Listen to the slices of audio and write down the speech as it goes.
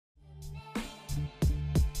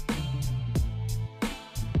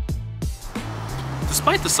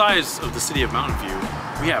Despite the size of the city of Mountain View,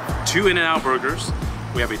 we have 2 In-N-Out burgers,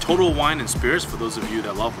 we have a Total Wine and Spirits for those of you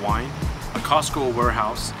that love wine, a Costco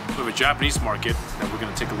warehouse, we have a Japanese market that we're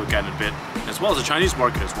going to take a look at in a bit, as well as a Chinese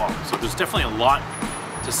market as well. So there's definitely a lot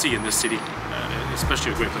to see in this city,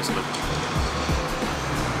 especially a great place to live.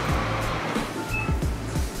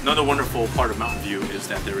 Another wonderful part of Mountain View is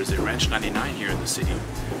that there is a Ranch 99 here in the city.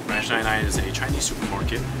 Ranch 99 is a Chinese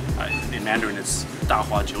supermarket. In Mandarin it's 大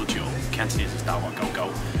华九九, Cantonese is 大华高高.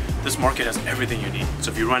 This market has everything you need.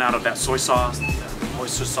 So if you run out of that soy sauce, that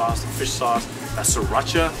oyster sauce, the fish sauce, that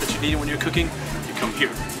sriracha that you need when you're cooking, you come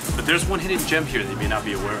here. But there's one hidden gem here that you may not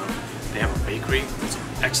be aware of. They have a bakery that's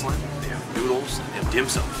excellent. They have noodles, they have dim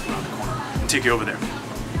sum around the corner. I'll take you over there.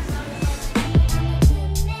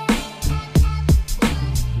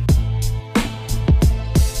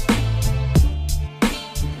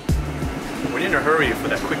 In a hurry for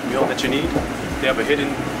that quick meal that you need, they have a hidden,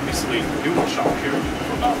 basically, noodle shop here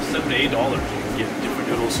for about $7 to $8. You can get different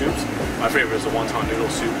noodle soups. My favorite is the wonton noodle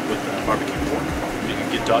soup with barbecue pork. You can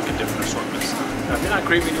get duck and different assortments. Now, if you're not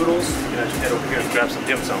craving noodles, you can actually head over here and grab some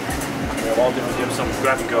dim sum. We have all different dim sums,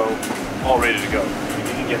 grab and go, all ready to go. You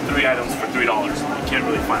can get 3 items for $3. You can't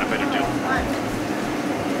really find a better deal.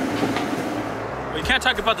 Well, you can't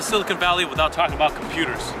talk about the Silicon Valley without talking about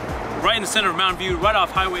computers. Right in the center of Mountain View, right off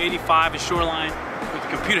Highway 85 and Shoreline, with the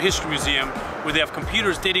Computer History Museum, where they have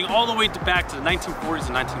computers dating all the way back to the 1940s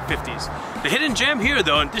and 1950s. The hidden gem here,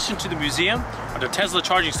 though, in addition to the museum, are the Tesla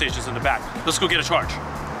charging stations in the back. Let's go get a charge.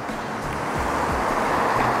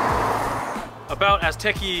 About as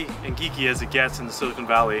techy and geeky as it gets in the Silicon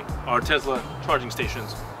Valley are Tesla charging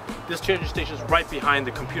stations. This charging station is right behind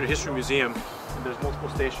the Computer History Museum, and there's multiple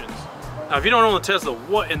stations. Now, if you don't own a Tesla,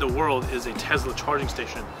 what in the world is a Tesla charging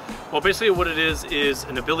station? Well, basically what it is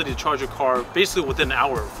an ability to charge your car basically within an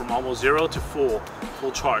hour from almost 0 to full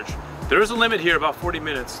charge. There is a limit here, about 40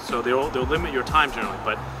 minutes, so they'll limit your time generally.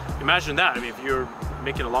 But imagine that. I mean, if you're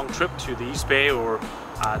making a long trip to the East Bay or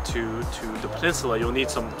to the peninsula, you'll need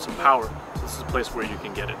some power. So this is a place where you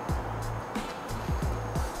can get it.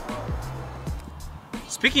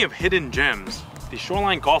 Speaking of hidden gems, the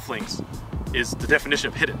Shoreline Golf Links is the definition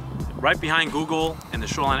of hidden. Right behind Google and the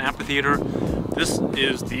Shoreline Amphitheater, this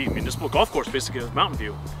is the municipal golf course basically of Mountain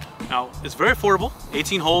View. Now, it's very affordable,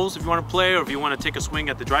 18 holes if you want to play, or if you want to take a swing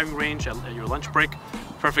at the driving range at your lunch break.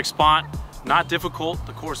 Perfect spot, not difficult.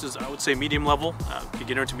 The course is, I would say, medium level,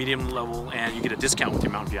 beginner to medium level, and you get a discount with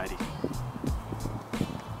your Mountain View ID.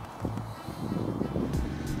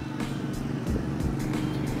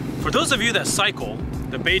 For those of you that cycle,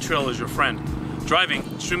 the Bay Trail is your friend. Driving,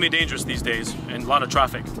 extremely dangerous these days, and a lot of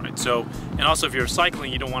traffic, right? So, and also if you're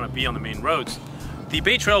cycling, you don't want to be on the main roads. The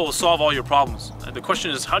Bay Trail will solve all your problems. The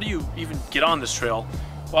question is, how do you even get on this trail?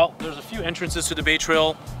 Well, there's a few entrances to the Bay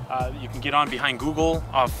Trail. You can get on behind Google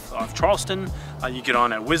off Charleston. You get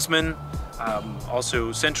on at Wisman,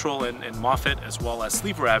 also Central and Moffett, as well as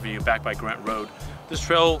Sleeper Avenue back by Grant Road. This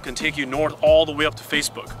trail can take you north all the way up to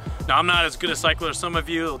Facebook. Now, I'm not as good a cycler as some of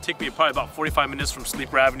you. It'll take me probably about 45 minutes from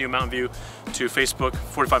Sleeper Avenue, Mountain View to Facebook,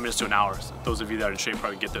 45 minutes to an hour. So those of you that are in shape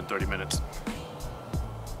probably get there in 30 minutes.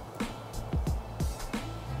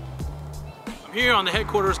 I'm here on the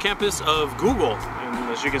headquarters campus of Google. And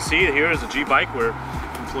as you can see, here is a G-Bike where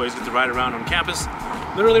employees get to ride around on campus.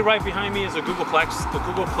 Literally right behind me is a Googleplex. The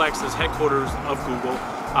Googleplex is headquarters of Google,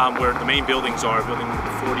 where the main buildings are, building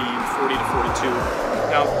 40 to 42.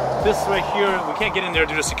 Now, this right here, we can't get in there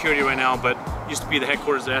due to security right now, but used to be the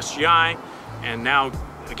headquarters of SGI, and now,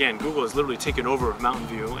 again, Google has literally taken over Mountain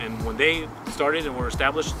View, and when they started and were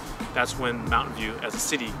established, that's when Mountain View as a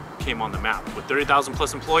city came on the map. With 30,000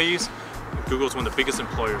 plus employees, Google is one of the biggest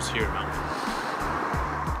employers here in Mountain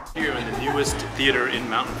View. Here in the newest theater in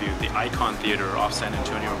Mountain View, the Icon Theater off San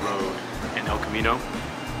Antonio Road and El Camino.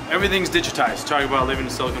 Everything's digitized. Talk about living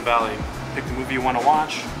in Silicon Valley. Pick the movie you want to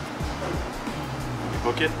watch, you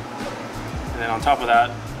book it, and then on top of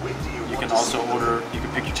that, you can also order, you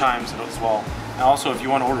can pick your times as well. And also, if you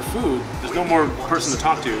want to order food, there's no more person to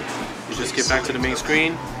talk to. You just get back to the main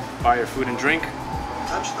screen, buy your food and drink,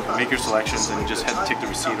 make your selections, and you just head to take the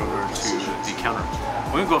receipt over to the counter.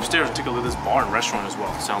 We're going to go upstairs and take a look at this bar and restaurant as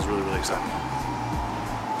well. It sounds really, really exciting.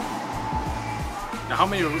 Now, how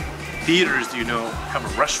many theaters do you know have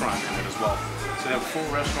a restaurant in it as well? So they have a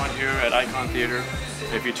full restaurant here at Icon Theater.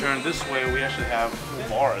 If you turn this way, we actually have a full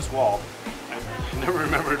bar as well. I never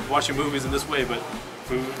remembered watching movies in this way, but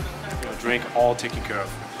food, drink, all taken care of.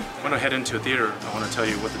 When I head into a theater, I want to tell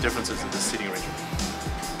you what the difference is in this seating arrangement.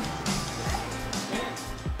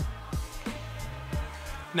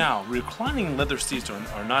 Now, reclining leather seats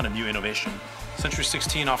are not a new innovation. Century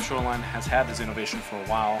 16 Offshore Line has had this innovation for a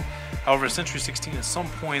while. However, Century 16, at some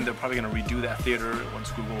point, they're probably going to redo that theater once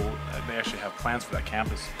Google, they actually have plans for that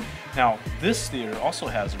campus. Now, this theater also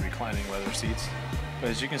has reclining leather seats, but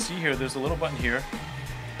as you can see here, there's a little button here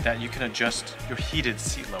that you can adjust your heated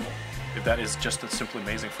seat level. If that is just simply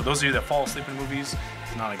amazing. For those of you that fall asleep in movies,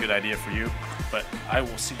 it's not a good idea for you, but I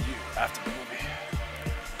will see you after the movie.